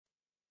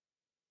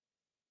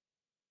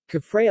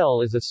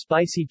Cafreal is a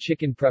spicy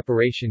chicken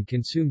preparation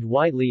consumed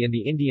widely in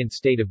the Indian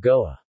state of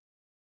Goa.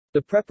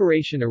 The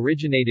preparation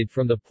originated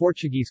from the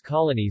Portuguese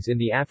colonies in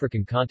the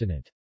African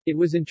continent. It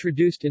was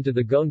introduced into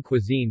the Goan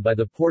cuisine by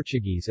the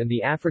Portuguese and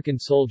the African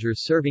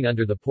soldiers serving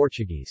under the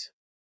Portuguese.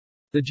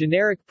 The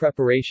generic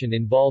preparation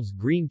involves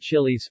green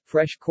chilies,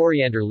 fresh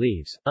coriander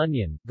leaves,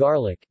 onion,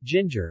 garlic,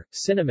 ginger,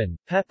 cinnamon,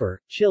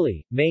 pepper,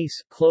 chili,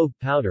 mace, clove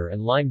powder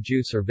and lime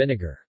juice or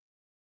vinegar.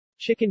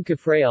 Chicken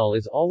cafreal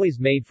is always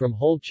made from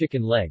whole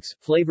chicken legs,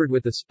 flavored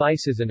with the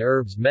spices and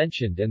herbs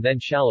mentioned and then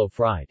shallow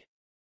fried.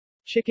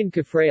 Chicken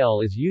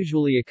cafreal is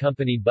usually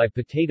accompanied by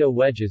potato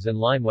wedges and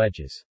lime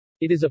wedges.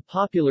 It is a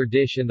popular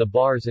dish in the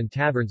bars and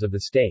taverns of the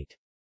state.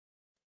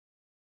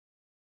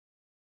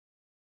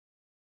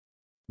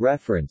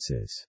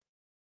 References